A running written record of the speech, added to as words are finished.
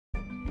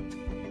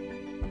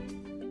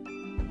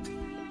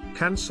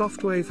Can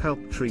SoftWave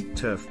help treat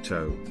turf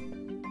toe?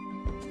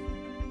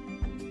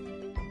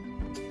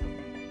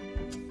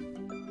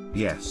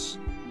 Yes.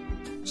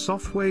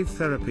 SoftWave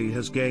therapy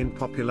has gained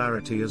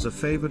popularity as a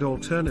favored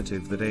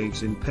alternative that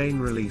aids in pain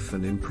relief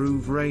and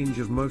improve range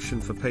of motion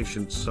for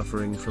patients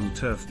suffering from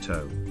turf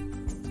toe.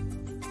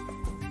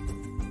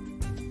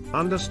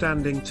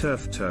 Understanding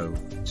turf toe,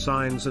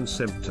 signs and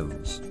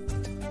symptoms.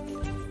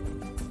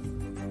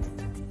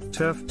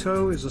 Turf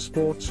toe is a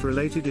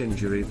sports-related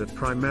injury that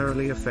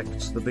primarily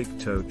affects the big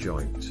toe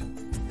joint.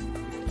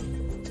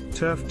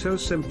 Turf toe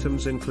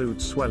symptoms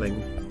include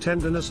swelling,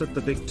 tenderness at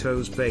the big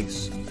toe's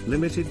base,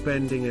 limited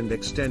bending and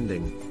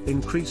extending,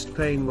 increased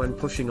pain when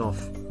pushing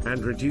off,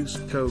 and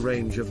reduced toe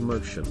range of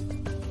motion.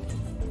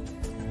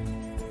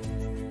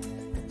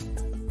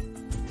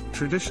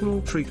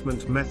 Traditional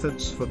treatment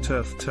methods for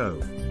turf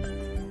toe.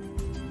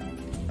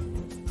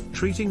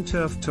 Treating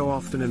turf toe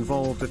often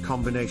involved a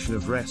combination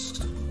of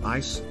rest,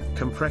 ice,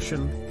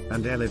 compression,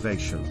 and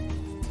elevation.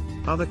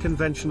 Other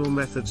conventional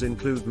methods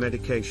include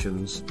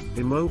medications,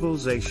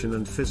 immobilization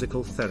and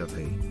physical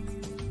therapy.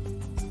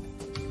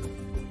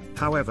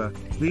 However,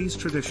 these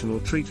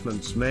traditional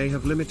treatments may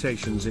have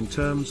limitations in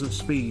terms of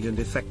speed and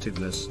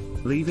effectiveness,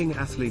 leaving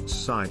athletes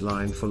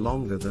sidelined for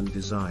longer than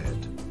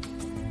desired.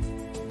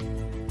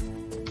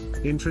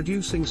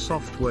 Introducing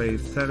SoftWave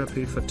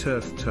therapy for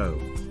turf toe.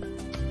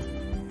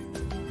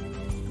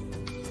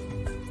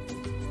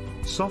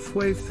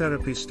 SoftWave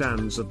therapy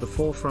stands at the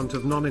forefront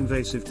of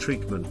non-invasive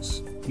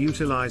treatments,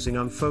 utilizing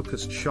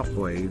unfocused shock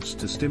waves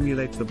to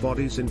stimulate the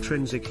body's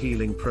intrinsic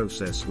healing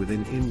process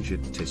within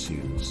injured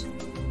tissues.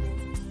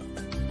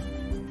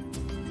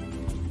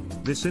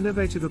 This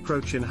innovative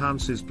approach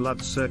enhances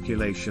blood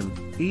circulation,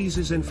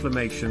 eases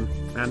inflammation,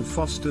 and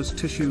fosters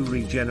tissue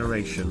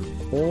regeneration,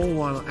 all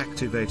while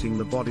activating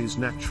the body's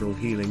natural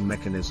healing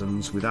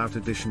mechanisms without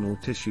additional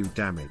tissue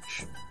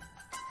damage.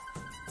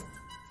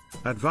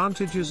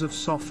 Advantages of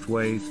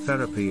SoftWave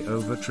therapy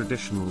over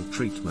traditional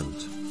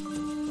treatment.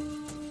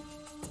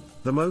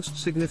 The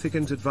most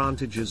significant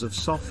advantages of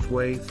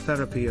SoftWave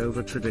therapy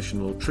over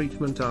traditional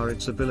treatment are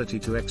its ability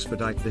to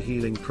expedite the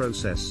healing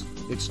process,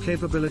 its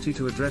capability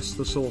to address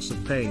the source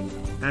of pain,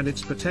 and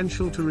its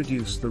potential to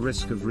reduce the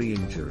risk of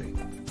re-injury.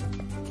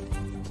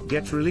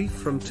 Get relief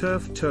from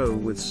turf toe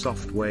with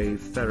SoftWave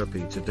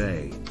therapy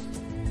today.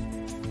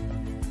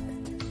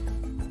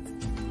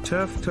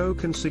 Turf toe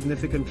can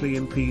significantly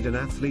impede an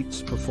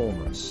athlete's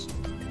performance.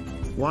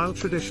 While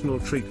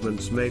traditional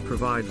treatments may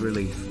provide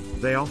relief,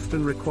 they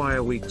often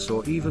require weeks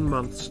or even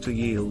months to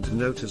yield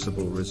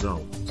noticeable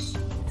results.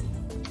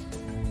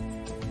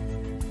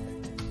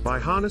 By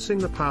harnessing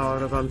the power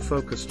of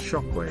unfocused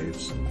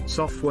shockwaves,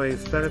 SoftWave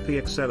therapy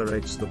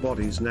accelerates the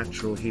body's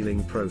natural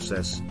healing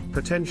process,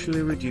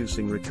 potentially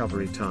reducing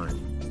recovery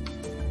time.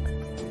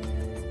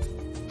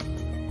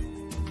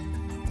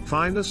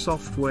 Find a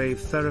SoftWave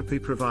therapy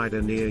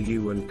provider near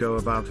you and go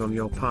about on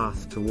your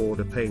path toward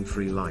a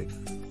pain-free life.